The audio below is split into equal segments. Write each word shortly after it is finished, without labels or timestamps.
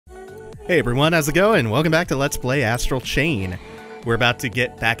Hey everyone, how's it going? Welcome back to Let's Play Astral Chain. We're about to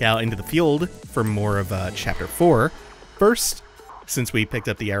get back out into the field for more of Chapter 4. First, since we picked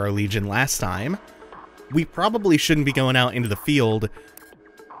up the Arrow Legion last time, we probably shouldn't be going out into the field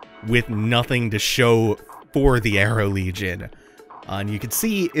with nothing to show for the Arrow Legion. And you can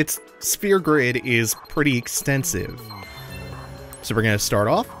see its sphere grid is pretty extensive. So we're going to start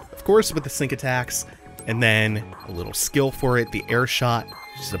off, of course, with the sync attacks, and then a little skill for it, the air shot.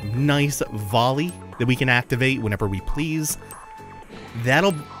 Just a nice volley that we can activate whenever we please.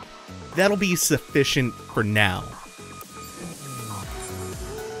 That'll be sufficient for now.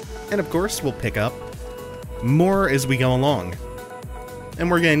 And of course, we'll pick up more as we go along. And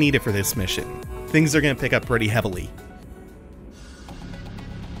we're going to need it for this mission. Things are going to pick up pretty heavily.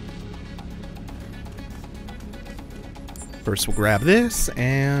 First, we'll grab this,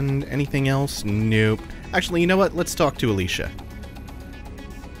 and anything else? Nope. Actually, you know what? Let's talk to Alicia.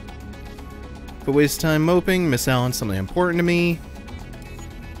 If I waste time moping, miss out on something important to me.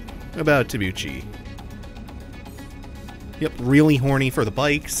 About Tabuchi. Yep, really horny for the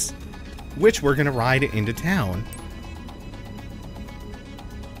bikes, which we're gonna ride into town.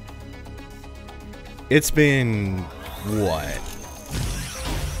 It's been, what,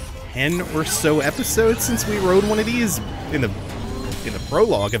 10 or so episodes since we rode one of these in the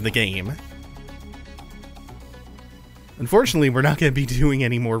prologue of the game. Unfortunately, we're not gonna be doing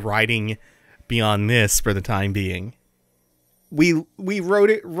any more riding beyond this for the time being. We rode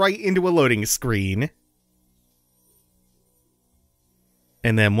it right into a loading screen.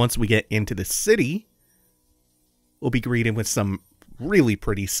 And then once we get into the city, we'll be greeted with some really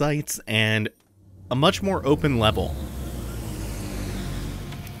pretty sights and a much more open level.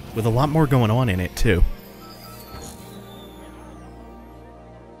 With a lot more going on in it, too.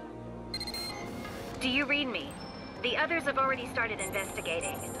 Do you read me? The others have already started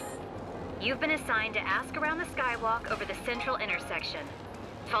investigating. You've been assigned to ask around the skywalk over the central intersection.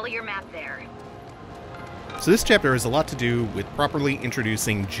 Follow your map there. So this chapter has a lot to do with properly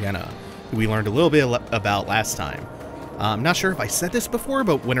introducing Jenna, who we learned a little bit about last time. I'm not sure if I said this before,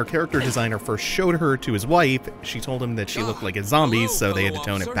 but when her character designer first showed her to his wife, she told him that she looked like a zombie, so they had to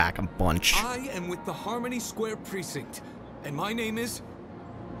tone it back a bunch. I am with the Harmony Square Precinct, and my name is...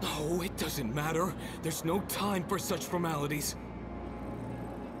 Oh, it doesn't matter. There's no time for such formalities.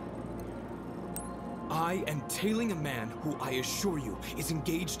 I am tailing a man who I assure you is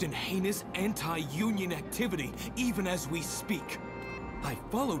engaged in heinous anti-union activity even as we speak. I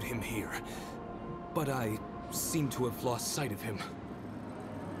followed him here, but I seem to have lost sight of him.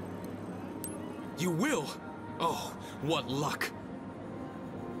 You will? Oh, what luck.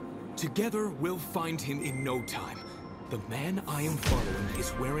 Together we'll find him in no time. The man I am following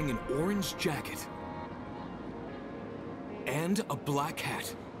is wearing an orange jacket and a black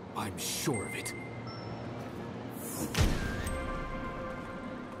hat. I'm sure of it.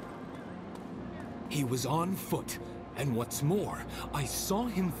 He was on foot, and what's more, I saw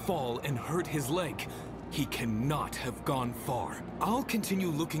him fall and hurt his leg. He cannot have gone far. I'll continue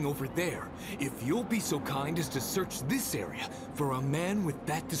looking over there, if you'll be so kind as to search this area for a man with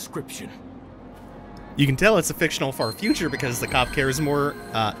that description. You can tell it's a fictional far future because the cop cares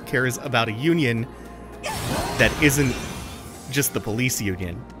about a union that isn't just the police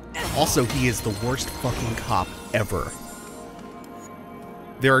union. Also, he is the worst fucking cop ever.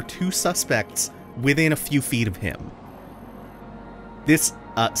 There are two suspects within a few feet of him. This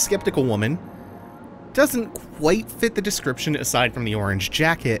skeptical woman doesn't quite fit the description aside from the orange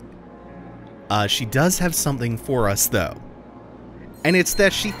jacket. She does have something for us, though. And it's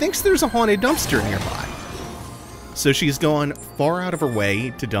that she thinks there's a haunted dumpster nearby. So she's gone far out of her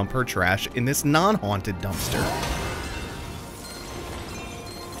way to dump her trash in this non-haunted dumpster.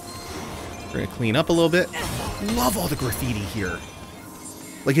 We're gonna clean up a little bit. Love all the graffiti here.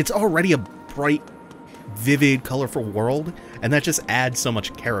 Like, it's already a bright, vivid, colorful world, and that just adds so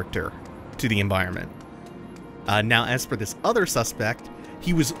much character to the environment. Now, as for this other suspect,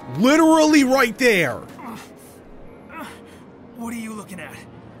 he was literally right there! What are you looking at?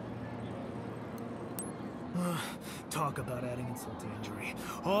 Talk about adding insult to injury.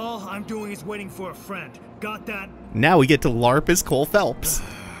 All I'm doing is waiting for a friend. Got that? Now we get to LARP as Cole Phelps.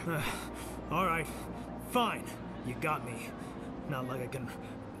 Alright, fine. You got me. Not like I can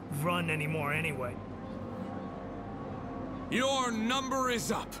run anymore anyway. Your number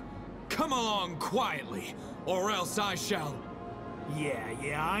is up. Come along quietly, or else I shall...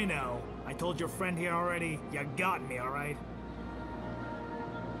 Yeah, I know. I told your friend here already, you got me, alright?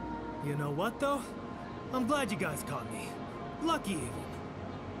 You know what, though? I'm glad you guys caught me. Lucky even.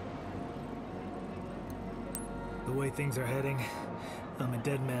 The way things are heading, I'm a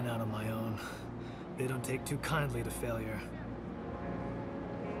dead man out on my own. They don't take too kindly to failure.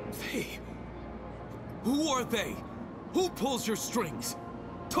 They? Who are they? Who pulls your strings?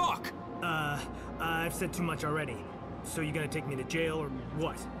 Talk! I've said too much already. So you gonna take me to jail or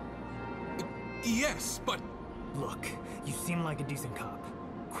what? Yes, but... Look, you seem like a decent cop.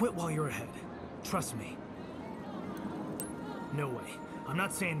 Quit while you're ahead. Trust me. No way. I'm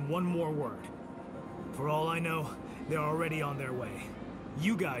not saying one more word. For all I know, they're already on their way.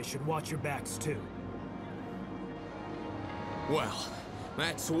 You guys should watch your backs too. Well,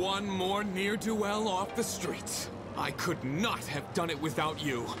 that's one more ne'er-do-well off the streets. I could not have done it without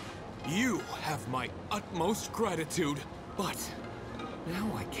you. You have my utmost gratitude. But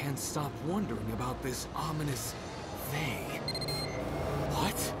now I can't stop wondering about this ominous they.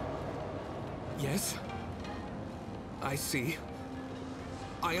 What? Yes? I see.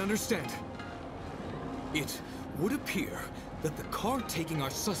 I understand. It would appear that the car taking our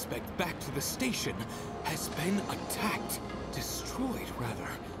suspect back to the station has been attacked. Destroyed, rather.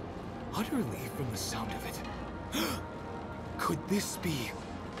 Utterly from the sound of it. Could this be...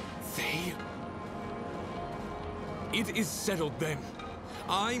 they? It is settled then.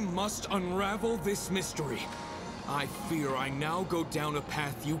 I must unravel this mystery. I fear I now go down a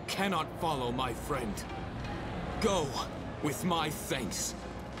path you cannot follow, my friend. Go with my thanks.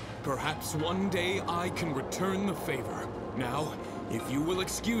 Perhaps one day I can return the favor. Now, if you will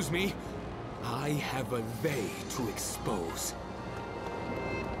excuse me, I have a they to expose.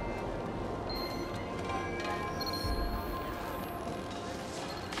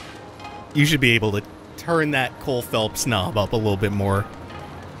 You should be able to turn that Cole Phelps knob up a little bit more.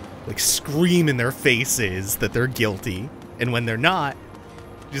 Like, scream in their faces that they're guilty. And when they're not,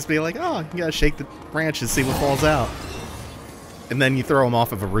 just be like, oh, you gotta shake the branch and see what falls out. And then you throw them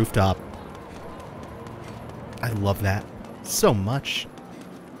off of a rooftop. I love that so much.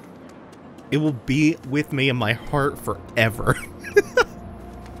 It will be with me in my heart forever.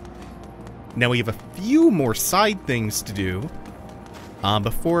 Now we have a few more side things to do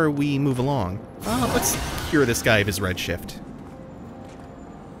before we move along. Let's cure this guy of his redshift.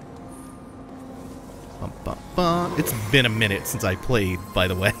 Bum, bum, bum. It's been a minute since I played, by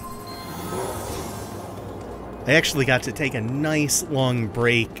the way. I actually got to take a nice long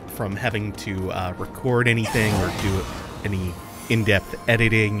break from having to record anything or do any in-depth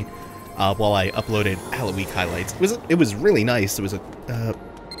editing while I uploaded Halloween highlights. It was really nice. It was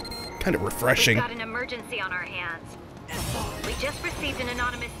kind of refreshing. We've got an emergency on our hands. We just received an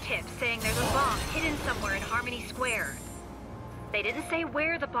anonymous tip saying there's a bomb hidden somewhere in Harmony Square. They didn't say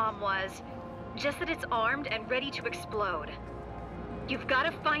where the bomb was, just that it's armed and ready to explode. You've got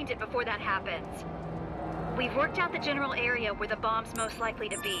to find it before that happens. We've worked out the general area where the bomb's most likely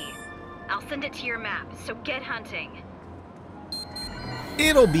to be. I'll send it to your map, so get hunting.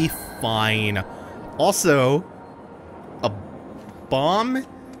 It'll be fine. Also, a bomb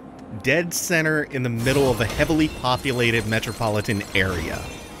dead center in the middle of a heavily populated metropolitan area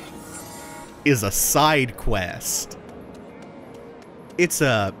is a side quest. It's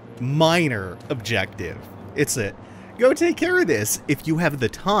a minor objective. It's a go take care of this if you have the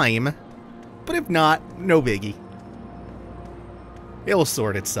time, but if not, no biggie. It'll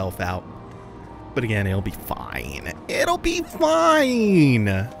sort itself out. But again, it'll be fine. It'll be fine!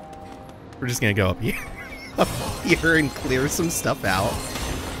 We're just gonna go up here, and clear some stuff out.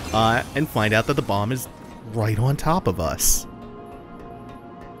 And find out that the bomb is right on top of us.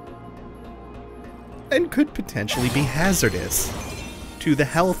 And could potentially be hazardous to the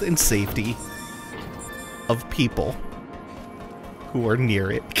health and safety of people who are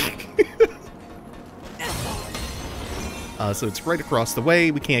near it. So it's right across the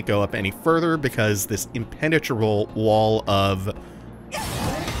way. We can't go up any further because this impenetrable wall of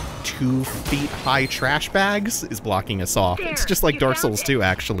 2 feet high trash bags is blocking us off. It's just like Dark Souls 2,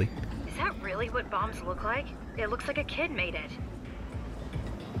 actually. Is that really what bombs look like? It looks like a kid made it.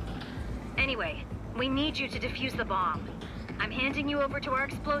 Anyway, we need you to defuse the bomb. I'm handing you over to our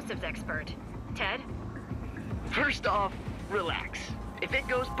explosives expert. Ted? First off, relax. If it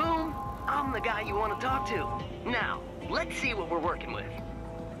goes boom, I'm the guy you want to talk to. Now, let's see what we're working with.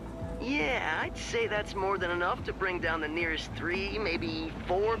 Yeah, I'd say that's more than enough to bring down the nearest 3, maybe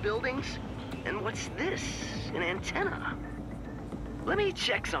 4 buildings. And what's this? An antenna? Let me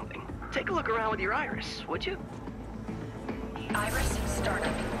check something. Take a look around with your iris, would you? Iris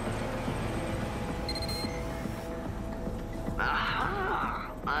startup.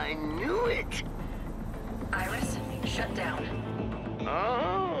 Aha! I knew it! Iris, shut down.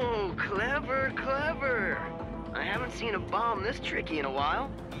 Oh, clever, clever. I haven't seen a bomb this tricky in a while.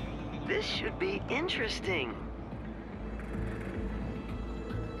 This should be interesting.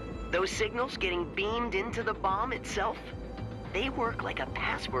 Those signals getting beamed into the bomb itself, they work like a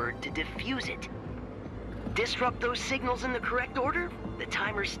password to defuse it. Disrupt those signals in the correct order, the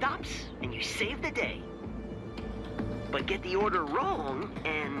timer stops, and you save the day. But get the order wrong,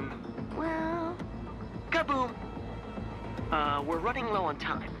 and, well, kaboom. We're running low on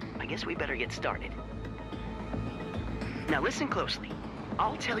time. I guess we better get started. Now listen closely.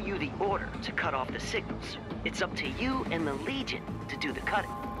 I'll tell you the order to cut off the signals. It's up to you and the Legion to do the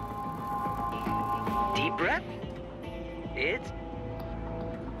cutting. Deep breath.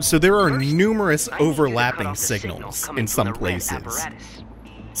 So there are numerous overlapping signals in some places.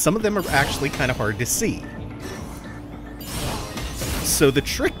 Some of them are actually kind of hard to see. So the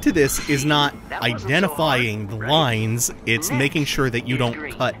trick to this is not identifying the lines, it's making sure that you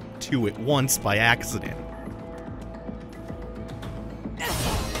don't cut two at once by accident.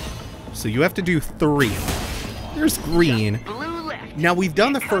 So you have to do 3. There's green. Now we've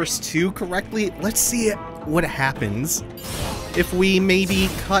done the first 2 correctly. Let's see what happens if we maybe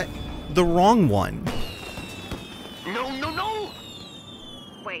cut the wrong one. No!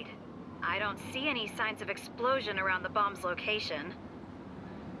 Wait, I don't see any signs of explosion around the bomb's location.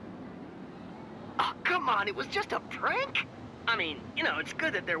 Oh, come on, it was just a prank? I mean, you know, it's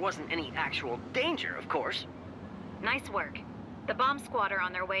good that there wasn't any actual danger, of course. Nice work. The bomb squad are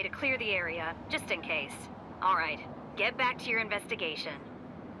on their way to clear the area, just in case. All right, get back to your investigation.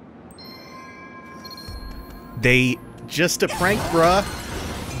 They just a prank, bruh.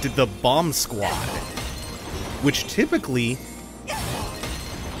 Did the bomb squad, which typically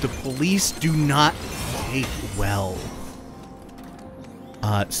the police do not take well.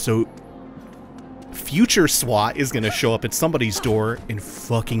 So future SWAT is gonna show up at somebody's door and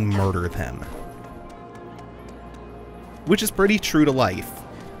fucking murder them. Which is pretty true to life.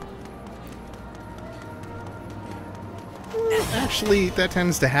 Actually, that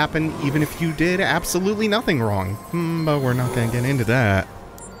tends to happen even if you did absolutely nothing wrong. But we're not gonna get into that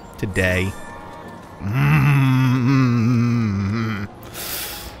today.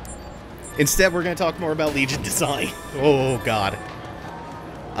 Instead, we're gonna talk more about Legion design. Oh, God.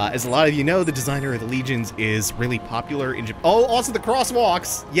 As a lot of you know, the designer of the Legions is really popular in Japan. Oh, also the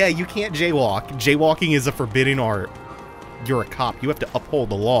crosswalks! Yeah, you can't jaywalk. Jaywalking is a forbidden art. You're a cop. You have to uphold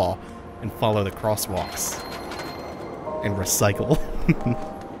the law and follow the crosswalks. And recycle.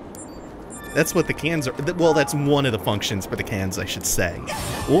 That's what the cans are. Well, that's one of the functions for the cans, I should say.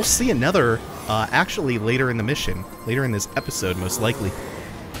 We'll see another, actually, later in the mission. Later in this episode, most likely.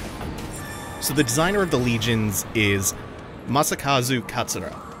 So the designer of the Legions is Masakazu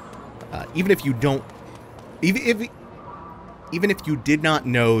Katsura. Even if you don't... Even if you did not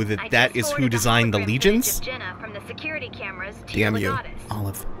know that that is who designed the Legions... From the security cameras to damn you,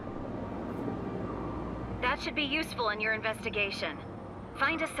 Olive. That should be useful in your investigation.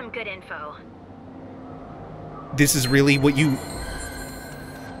 Find us some good info. This is really what you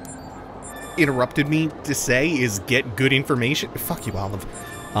interrupted me to say, is get good information? Fuck you, Olive.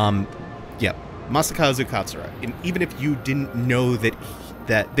 Yeah, Masakazu Katsura. And even if you didn't know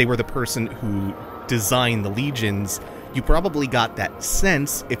that they were the person who designed the Legions, you probably got that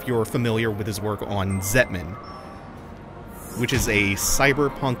sense if you're familiar with his work on Zetman, which is a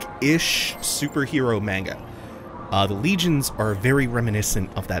cyberpunk-ish superhero manga. The Legions are very reminiscent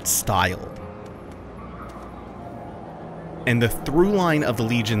of that style. And the through line of the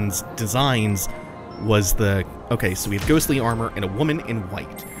Legions' designs was the... Okay, so we have ghostly armor and a woman in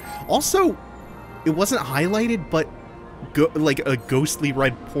white. Also, it wasn't highlighted, but like a ghostly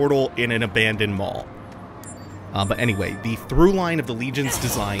red portal in an abandoned mall. But anyway, the through line of the Legion's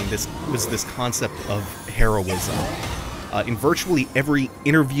design was this concept of heroism. In virtually every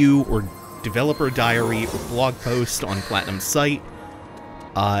interview or developer diary or blog post on Platinum's site,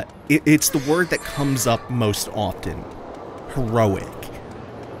 it's the word that comes up most often. Heroic.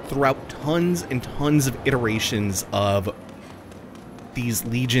 Throughout tons and tons of iterations of these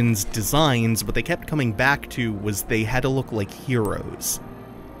Legion's designs, what they kept coming back to was they had to look like heroes.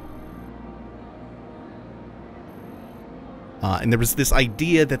 And there was this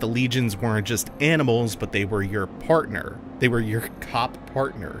idea that the Legions weren't just animals, but they were your partner. They were your cop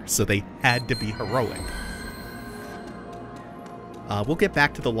partner, so they had to be heroic. We'll get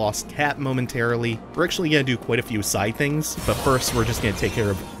back to the Lost Cat momentarily. We're actually going to do quite a few side things, but first we're just going to take care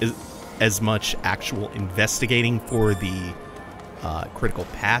of as much actual investigating for the critical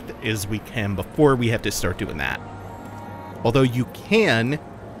path as we can before we have to start doing that. Although you can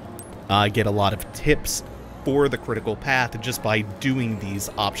get a lot of tips for the critical path just by doing these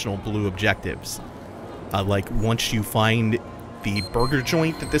optional blue objectives. Like once you find the burger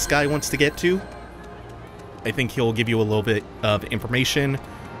joint that this guy wants to get to, I think he'll give you a little bit of information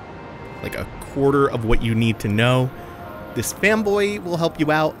like a quarter of what you need to know. This fanboy will help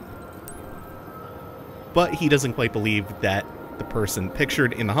you out, but he doesn't quite believe that the person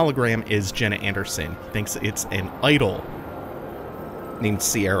pictured in the hologram is Jenna Anderson. He thinks it's an idol named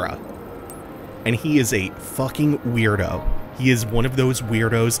Sierra. And he is a fucking weirdo. He is one of those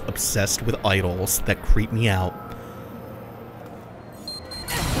weirdos obsessed with idols that creep me out.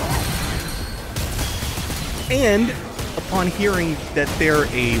 And upon hearing that they're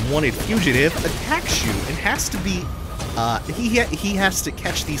a wanted fugitive, attacks you and has to be, he has to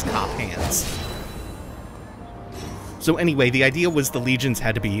catch these cop hands. So anyway, the idea was the legions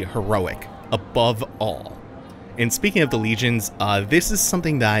had to be heroic, above all. And speaking of the legions, this is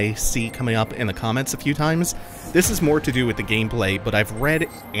something that I see coming up in the comments a few times. This is more to do with the gameplay, but I've read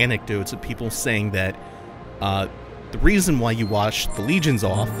anecdotes of people saying that the reason why you wash the legions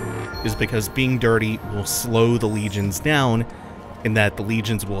off is because being dirty will slow the legions down, and that the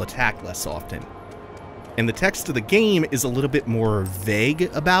legions will attack less often. And the text of the game is a little bit more vague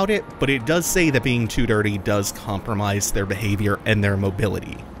about it, but it does say that being too dirty does compromise their behavior and their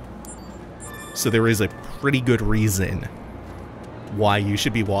mobility. So there is a pretty good reason why you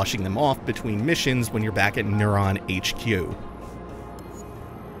should be washing them off between missions when you're back at Neuron HQ.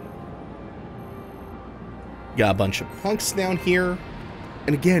 Got a bunch of punks down here.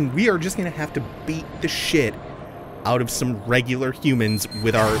 And again, we are just going to have to beat the shit out of some regular humans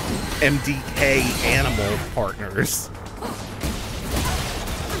with our MDK animal partners.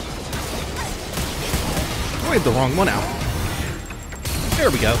 I had the wrong one out.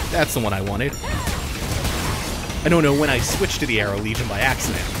 There we go. That's the one I wanted. I don't know when I switched to the Arrow Legion by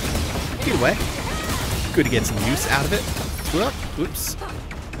accident. Either way, good to get some use out of it. Whoops.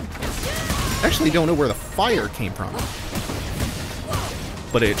 I actually don't know where the fire came from,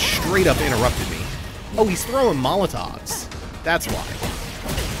 but it straight up interrupted me. Oh, he's throwing Molotovs. That's why.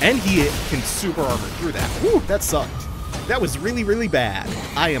 And he can super armor through that. Woo, that sucked. That was really, really bad.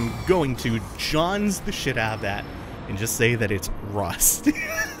 I am going to Johns the shit out of that and just say that it's rust.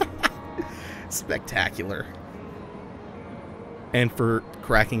 Spectacular. And for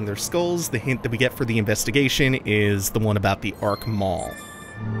cracking their skulls, the hint that we get for the investigation is the one about the Ark Mall.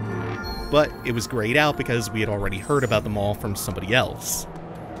 But it was grayed out because we had already heard about the mall from somebody else.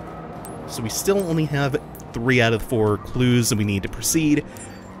 So we still only have 3 out of the 4 clues that we need to proceed.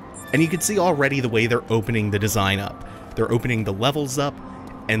 And you can see already the way they're opening the design up. They're opening the levels up,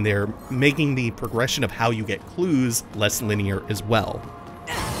 and they're making the progression of how you get clues less linear as well.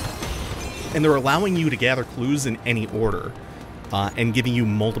 And they're allowing you to gather clues in any order, and giving you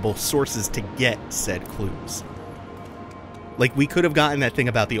multiple sources to get said clues. Like, we could have gotten that thing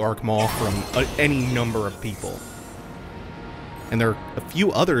about the Ark Mall from any number of people. And there are a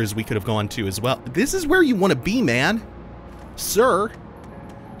few others we could have gone to as well. This is where you want to be, man. Sir.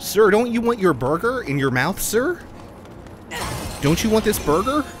 Sir, don't you want your burger in your mouth, sir? Don't you want this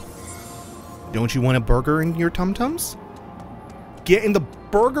burger? Don't you want a burger in your tum-tums? Get in the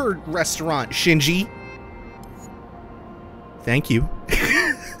burger restaurant, Shinji. Thank you.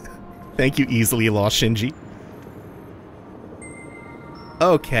 Thank you, easily lost Shinji.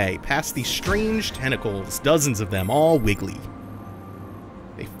 Okay, past these strange tentacles, dozens of them, all wiggly.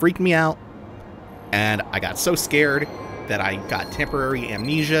 They freaked me out, and I got so scared that I got temporary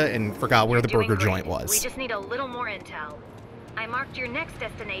amnesia and forgot where the burger joint was. We just need a little more intel. I marked your next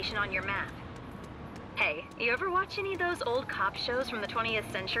destination on your map. Hey, you ever watch any of those old cop shows from the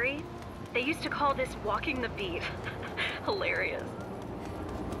 20th century? They used to call this walking the beat. Hilarious.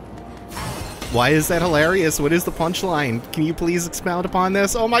 Why is that hilarious? What is the punchline? Can you please expound upon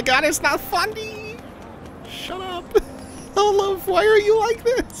this? Oh my god, it's not funny! Shut up. Oh, love, why are you like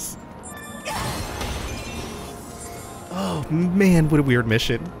this? Oh man, what a weird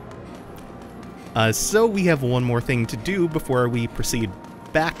mission. So we have one more thing to do before we proceed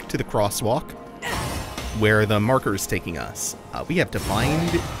back to the crosswalk, where the marker is taking us. We have to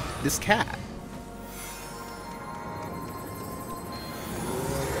find this cat.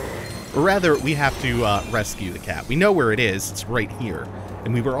 Or rather, we have to rescue the cat. We know where it is. It's right here.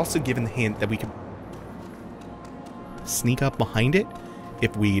 And we were also given the hint that we could sneak up behind it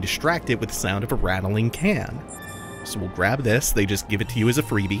if we distract it with the sound of a rattling can. So we'll grab this. They just give it to you as a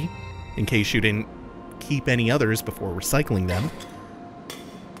freebie, in case you didn't keep any others before recycling them.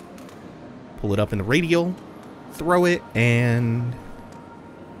 Pull it up in the radial, throw it, and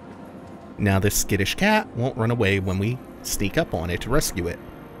now this skittish cat won't run away when we sneak up on it to rescue it.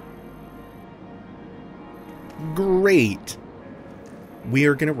 Great! We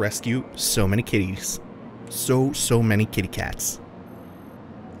are gonna rescue so many kitties. So many kitty cats.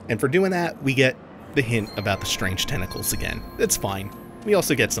 And for doing that, we get the hint about the strange tentacles again. It's fine. We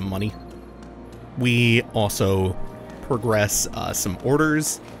also get some money. We also progress some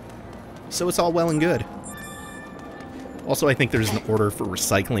orders, so it's all well and good. Also, I think there's an order for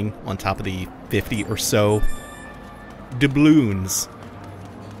recycling on top of the 50 or so doubloons.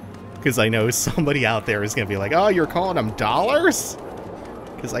 Because I know somebody out there is going to be like, oh, you're calling them dollars?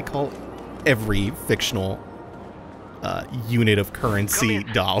 Because I call every fictional unit of currency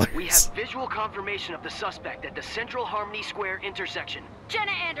dollars. We have visual confirmation of the suspect at the Central Harmony Square intersection.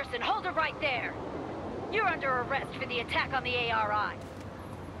 Jenna Anderson, hold her right there. You're under arrest for the attack on the ARI.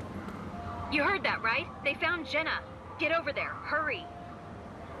 You heard that, right? They found Jenna. Get over there. Hurry.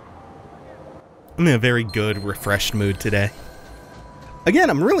 I'm in a very good, refreshed mood today.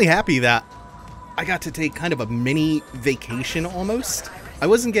 Again, I'm really happy that I got to take kind of a mini vacation almost. I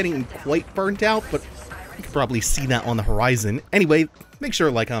wasn't getting quite burnt out, but you could probably see that on the horizon. Anyway, make sure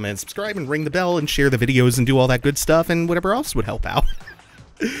to like, comment, subscribe, and ring the bell, and share the videos, and do all that good stuff, and whatever else would help out.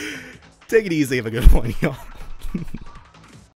 Take it easy. Have a good one, y'all.